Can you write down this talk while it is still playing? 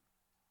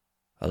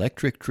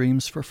Electric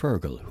Dreams for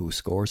Fergal, who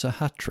scores a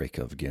hat-trick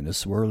of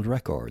Guinness World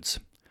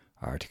Records.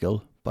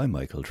 Article by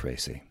Michael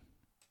Tracy.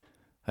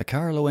 A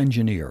Carlow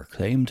engineer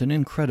claimed an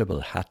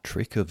incredible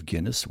hat-trick of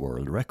Guinness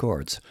World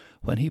Records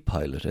when he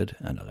piloted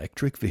an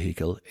electric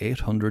vehicle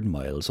 800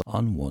 miles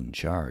on one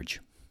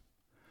charge.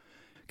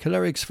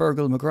 Killarig's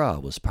Fergal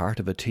McGrath was part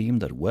of a team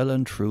that well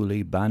and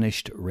truly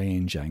banished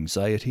range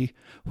anxiety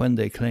when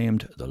they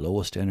claimed the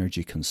lowest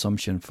energy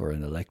consumption for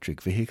an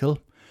electric vehicle,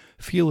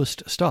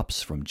 fewest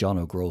stops from John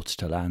O'Groats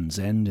to Land's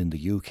End in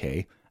the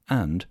UK,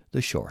 and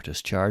the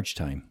shortest charge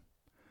time.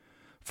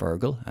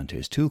 Fergal and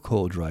his two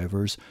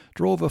co-drivers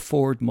drove a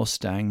Ford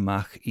Mustang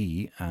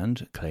Mach-E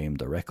and claimed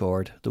the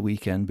record the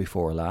weekend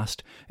before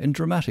last in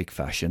dramatic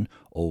fashion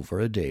over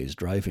a day's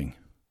driving.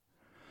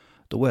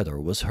 The weather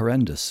was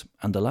horrendous,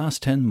 and the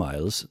last 10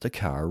 miles the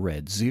car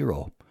read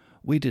 0.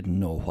 We didn't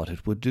know what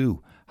it would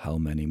do, how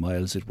many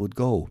miles it would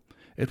go.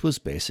 It was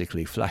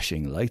basically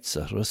flashing lights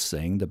at us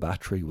saying the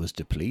battery was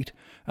deplete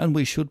and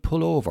we should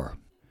pull over.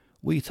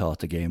 We thought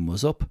the game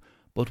was up,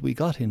 but we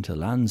got into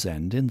Land's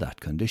End in that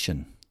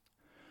condition.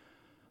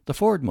 The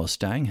Ford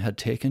Mustang had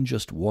taken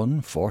just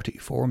one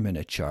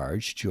 44-minute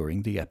charge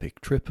during the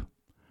epic trip.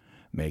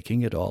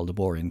 Making it all the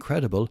more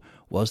incredible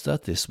was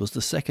that this was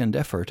the second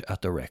effort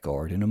at the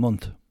record in a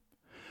month.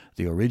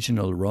 The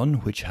original run,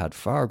 which had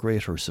far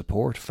greater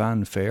support,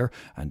 fanfare,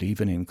 and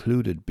even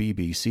included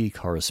BBC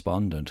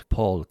correspondent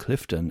Paul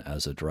Clifton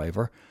as a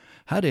driver,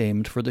 had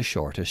aimed for the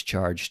shortest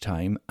charge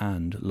time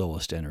and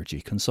lowest energy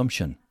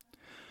consumption.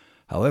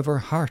 However,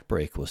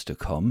 heartbreak was to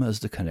come as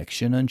the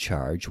connection and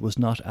charge was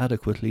not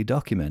adequately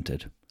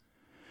documented.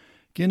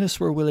 Guinness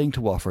were willing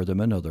to offer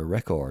them another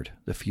record,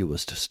 the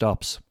fewest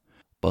stops,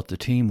 but the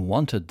team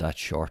wanted that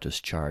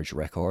shortest charge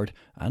record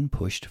and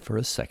pushed for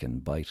a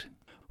second bite,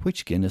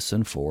 which Guinness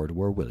and Ford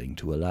were willing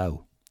to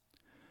allow.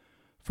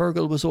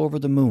 Fergal was over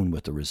the moon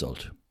with the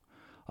result.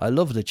 "I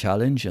love the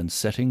challenge and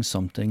setting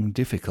something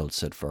difficult,"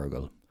 said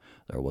Fergal.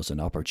 "There was an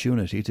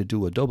opportunity to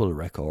do a double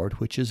record,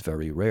 which is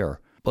very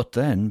rare. But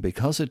then,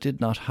 because it did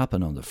not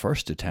happen on the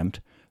first attempt,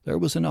 there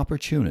was an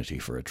opportunity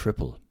for a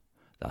triple.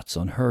 That's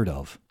unheard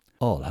of.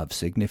 All have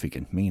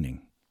significant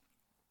meaning."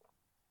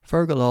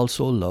 Fergal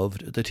also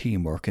loved the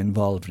teamwork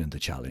involved in the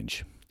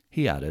challenge.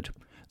 He added,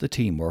 "The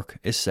teamwork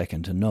is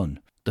second to none.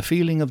 The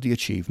feeling of the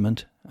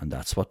achievement, and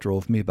that's what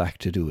drove me back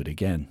to do it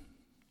again."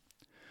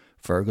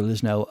 Fergal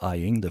is now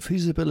eyeing the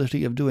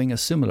feasibility of doing a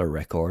similar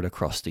record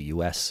across the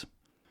US.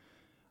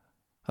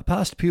 A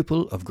past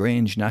pupil of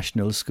Grange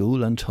National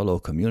School and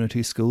Tullow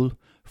Community School,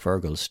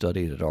 Fergal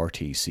studied at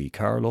RTC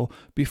Carlow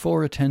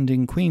before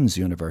attending Queen's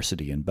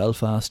University in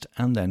Belfast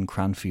and then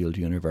Cranfield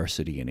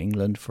University in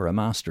England for a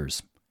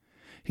master's.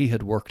 He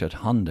had worked at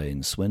Honda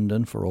in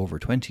Swindon for over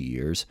 20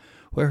 years,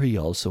 where he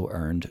also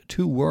earned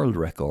 2 world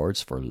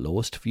records for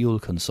lowest fuel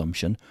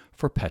consumption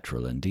for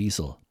petrol and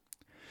diesel.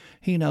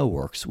 He now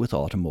works with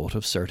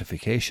automotive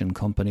certification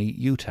company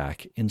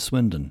UTAC in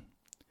Swindon.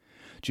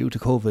 Due to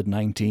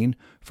COVID-19,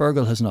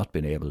 Fergal has not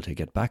been able to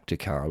get back to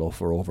Carlow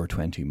for over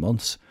 20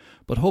 months,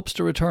 but hopes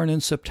to return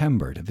in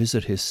September to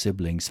visit his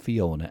siblings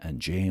Fiona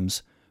and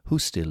James, who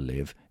still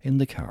live in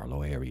the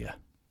Carlow area.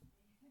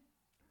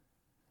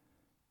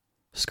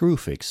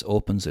 Screwfix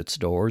opens its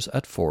doors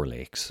at Four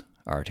Lakes.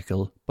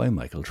 Article by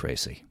Michael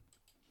Tracy.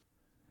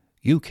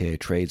 UK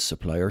trade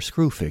supplier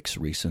Screwfix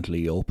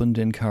recently opened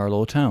in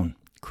Carlow Town,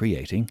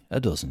 creating a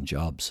dozen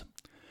jobs.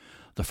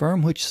 The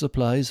firm, which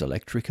supplies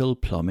electrical,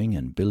 plumbing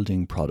and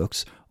building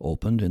products,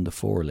 opened in the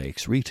Four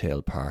Lakes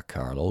Retail Park,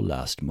 Carlow,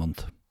 last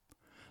month.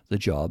 The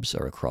jobs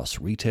are across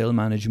retail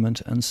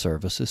management and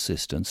service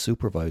assistant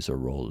supervisor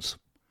roles.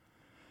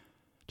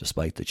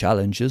 Despite the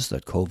challenges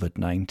that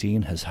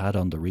COVID-19 has had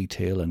on the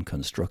retail and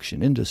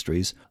construction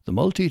industries, the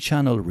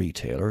multi-channel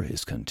retailer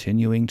is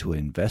continuing to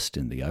invest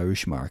in the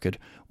Irish market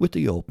with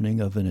the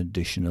opening of an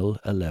additional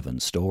 11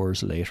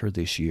 stores later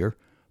this year,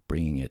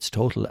 bringing its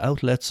total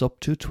outlets up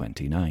to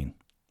 29.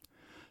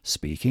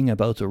 Speaking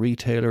about the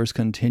retailer's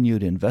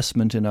continued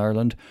investment in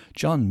Ireland,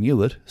 John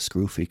Mewett,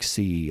 Screwfix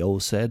CEO,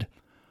 said,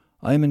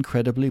 "I'm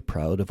incredibly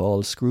proud of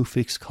all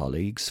Screwfix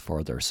colleagues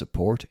for their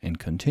support in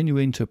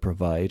continuing to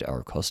provide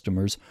our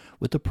customers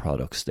with the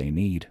products they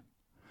need.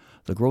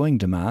 The growing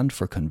demand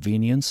for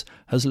convenience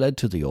has led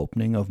to the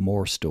opening of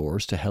more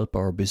stores to help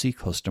our busy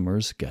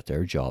customers get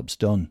their jobs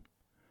done.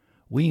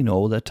 We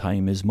know that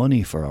time is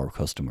money for our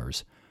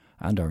customers,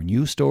 and our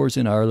new stores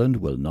in Ireland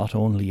will not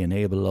only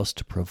enable us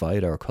to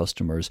provide our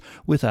customers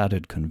with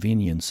added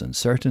convenience and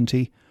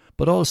certainty,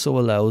 but also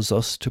allows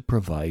us to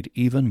provide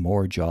even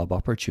more job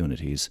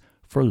opportunities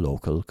for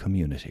local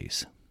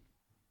communities."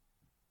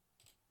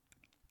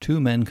 2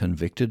 men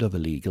convicted of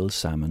illegal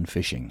salmon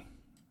fishing.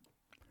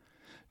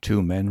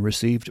 2 men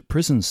received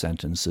prison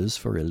sentences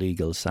for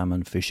illegal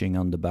salmon fishing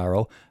on the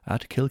Barrow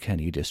at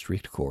Kilkenny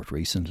District Court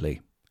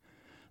recently.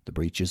 The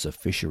breaches of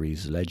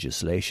fisheries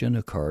legislation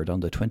occurred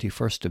on the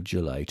 21st of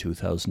July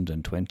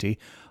 2020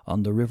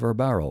 on the River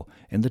Barrow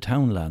in the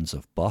townlands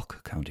of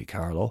Bock, County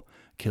Carlow,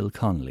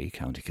 Kilconnelly,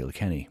 County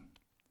Kilkenny.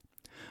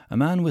 a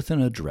man with an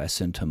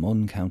address in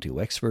Tamun, County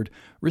Wexford,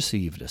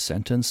 received a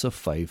sentence of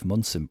 5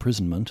 months'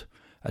 imprisonment,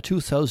 a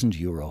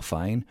 €2,000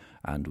 fine,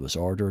 and was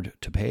ordered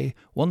to pay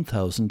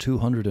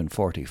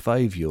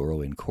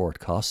 €1,245 in court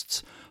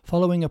costs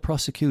following a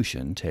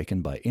prosecution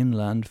taken by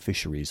Inland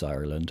Fisheries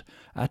Ireland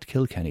at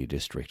Kilkenny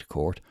District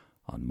Court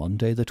on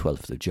Monday the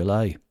 12th of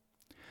July.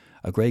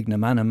 A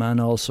Graignamanagh man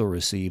also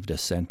received a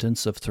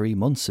sentence of 3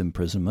 months'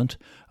 imprisonment,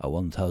 a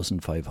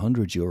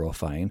 €1,500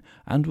 fine,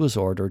 and was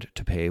ordered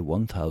to pay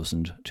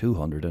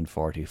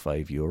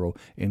 €1,245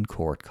 in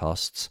court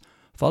costs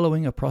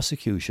following a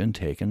prosecution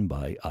taken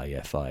by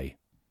IFI.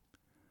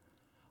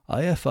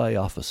 IFI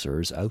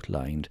officers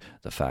outlined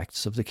the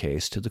facts of the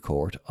case to the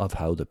court of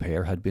how the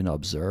pair had been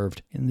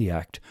observed in the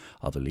act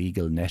of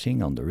illegal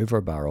netting on the River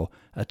Barrow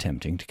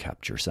attempting to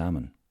capture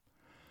salmon.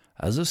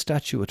 As a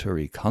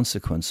statutory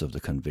consequence of the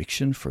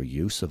conviction for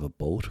use of a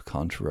boat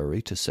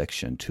contrary to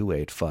Section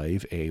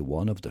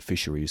 285A1 of the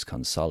Fisheries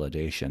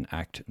Consolidation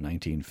Act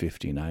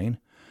 1959,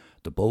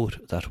 the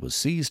boat that was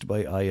seized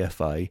by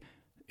IFI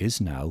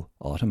is now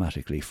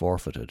automatically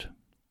forfeited.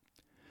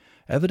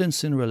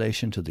 Evidence in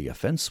relation to the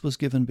offence was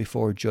given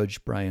before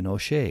Judge Brian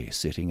O'Shea,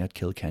 sitting at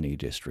Kilkenny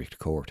District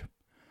Court.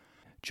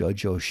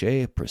 Judge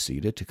O'Shea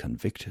proceeded to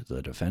convict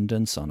the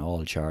defendants on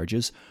all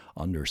charges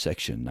under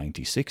Section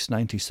 96,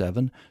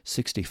 97,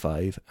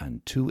 65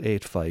 and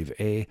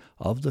 285A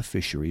of the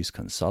Fisheries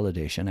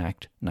Consolidation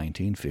Act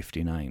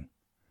 1959.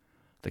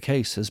 The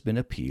case has been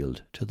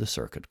appealed to the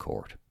Circuit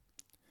Court.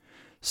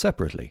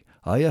 Separately,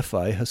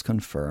 IFI has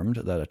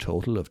confirmed that a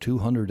total of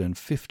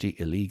 250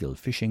 illegal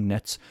fishing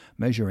nets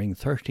measuring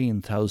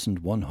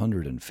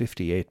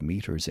 13,158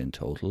 metres in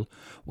total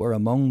were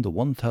among the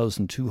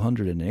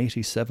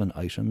 1,287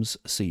 items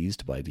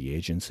seized by the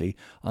agency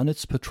on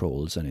its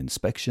patrols and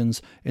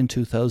inspections in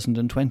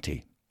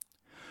 2020.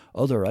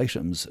 Other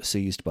items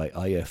seized by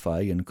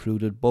IFI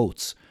included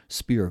boats,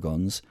 spear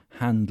guns,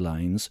 hand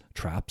lines,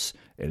 traps,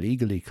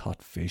 illegally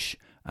caught fish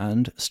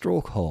and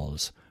stroke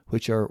hauls,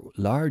 which are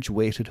large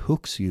weighted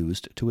hooks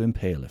used to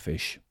impale a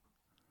fish.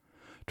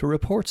 To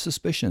report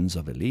suspicions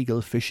of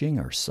illegal fishing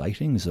or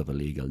sightings of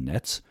illegal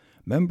nets,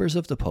 members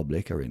of the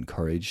public are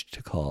encouraged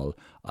to call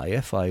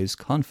IFI's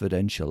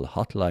confidential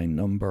hotline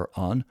number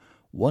on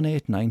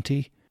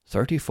 1890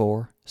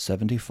 34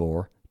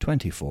 74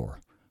 24,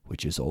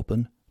 which is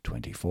open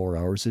 24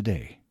 hours a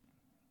day.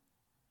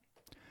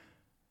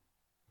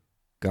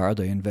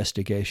 Garda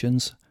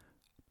Investigations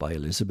by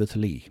Elizabeth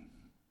Lee.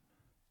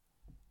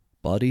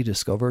 Body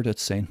discovered at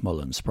St.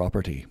 Mullins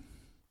property.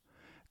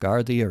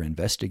 Gardaí are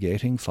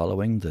investigating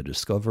following the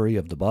discovery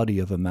of the body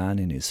of a man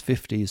in his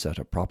 50s at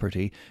a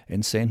property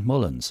in St.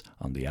 Mullins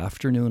on the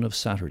afternoon of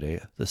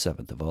Saturday, the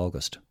 7th of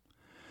August.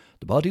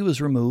 The body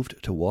was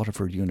removed to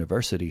Waterford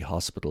University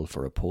Hospital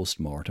for a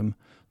post-mortem,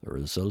 the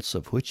results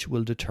of which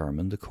will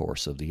determine the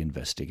course of the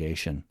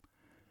investigation.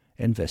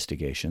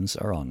 Investigations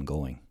are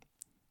ongoing.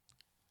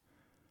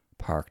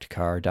 Parked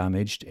car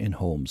damaged in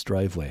Holmes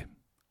driveway.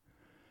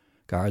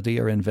 Gardaí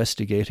are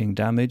investigating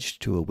damage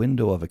to a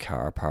window of a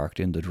car parked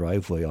in the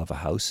driveway of a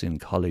house in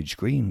College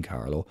Green,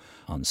 Carlow,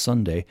 on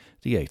Sunday,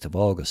 the 8th of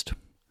August.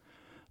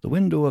 The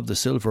window of the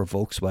silver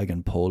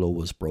Volkswagen Polo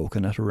was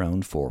broken at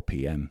around 4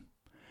 p.m.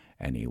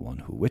 Anyone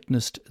who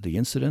witnessed the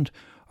incident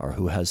or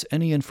who has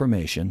any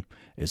information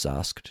is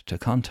asked to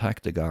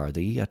contact the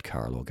Gardaí at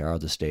Carlow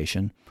Garda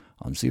Station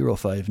on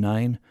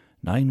 059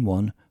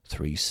 91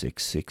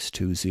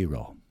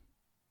 36620.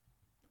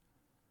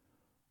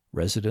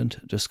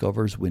 Resident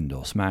discovers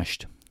window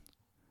smashed.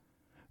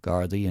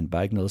 Gardaí in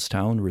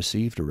Bagnallstown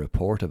received a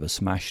report of a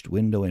smashed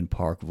window in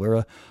Park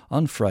Wirra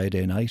on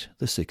Friday night,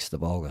 the 6th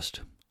of August.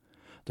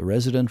 The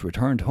resident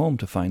returned home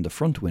to find the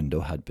front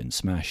window had been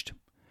smashed.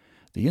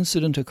 The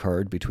incident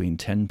occurred between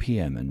 10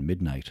 p.m. and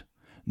midnight.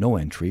 No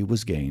entry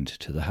was gained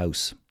to the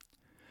house.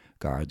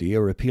 Gardaí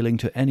are appealing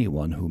to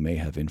anyone who may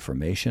have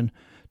information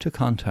to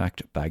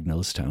contact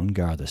Bagnallstown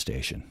Garda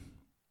Station.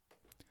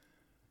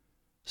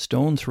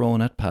 Stone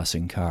thrown at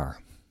passing car.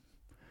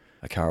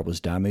 A car was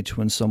damaged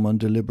when someone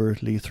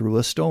deliberately threw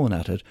a stone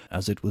at it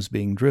as it was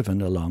being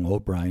driven along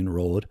O'Brien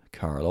Road,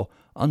 Carlow,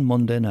 on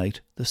Monday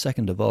night, the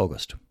 2nd of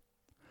August.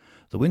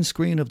 The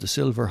windscreen of the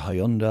silver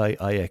Hyundai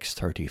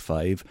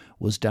iX35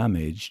 was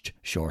damaged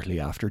shortly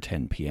after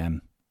 10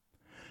 p.m.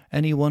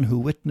 Anyone who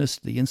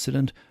witnessed the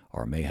incident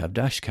or may have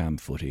dashcam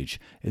footage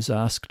is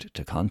asked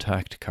to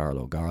contact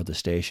Carlow Garda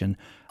Station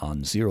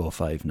on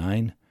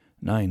 059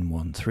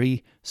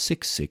 913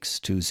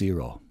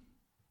 6620.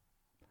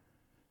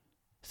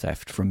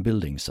 Theft from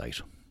building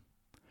site.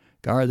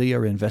 Gardaí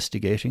are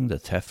investigating the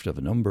theft of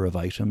a number of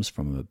items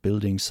from a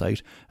building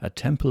site at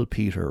Temple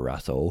Peter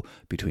Ratho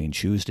between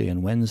Tuesday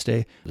and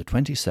Wednesday, the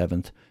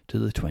 27th to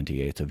the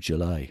 28th of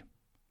July.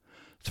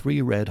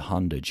 3 red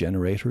Honda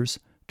generators,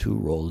 2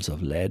 rolls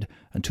of lead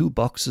and 2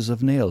 boxes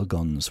of nail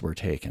guns were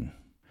taken.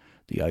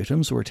 The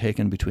items were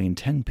taken between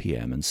 10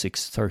 p.m. and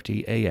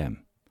 6:30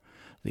 a.m.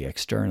 The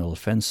external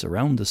fence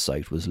around the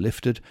site was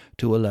lifted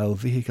to allow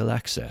vehicle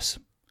access.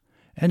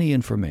 Any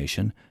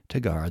information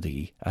to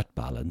Gardaí at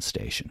Ballin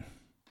Station.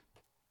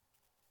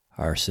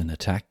 Arson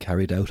attack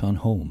carried out on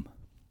home.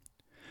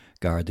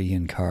 Gardaí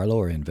in Carlow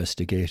are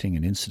investigating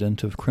an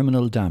incident of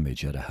criminal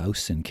damage at a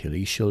house in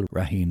Killeeshall,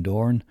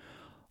 Raheen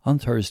on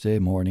Thursday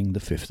morning the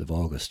 5th of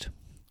August.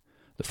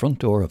 The front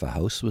door of a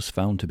house was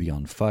found to be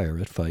on fire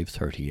at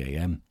 5:30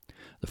 a.m.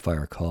 The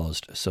fire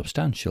caused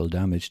substantial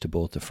damage to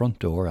both the front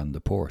door and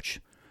the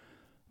porch.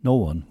 No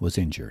one was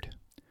injured.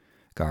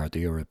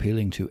 Gardaí are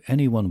appealing to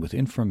anyone with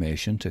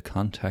information to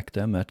contact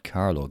them at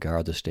Carlow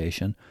Garda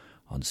Station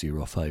on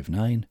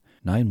 059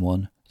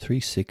 91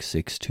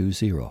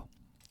 36620.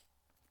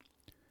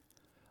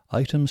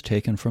 Items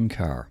taken from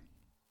car.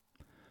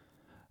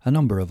 A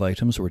number of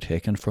items were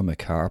taken from a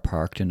car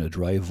parked in a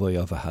driveway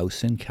of a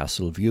house in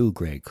Castleview,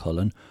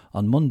 Graiguecullen,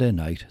 on Monday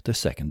night, the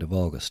 2nd of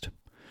August.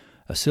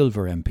 A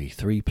silver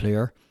MP3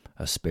 player,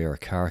 a spare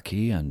car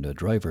key and a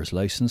driver's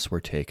licence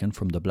were taken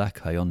from the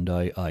black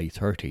Hyundai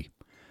i30.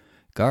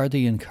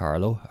 Gardaí in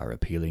Carlow are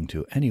appealing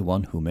to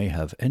anyone who may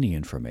have any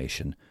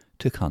information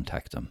to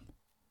contact them.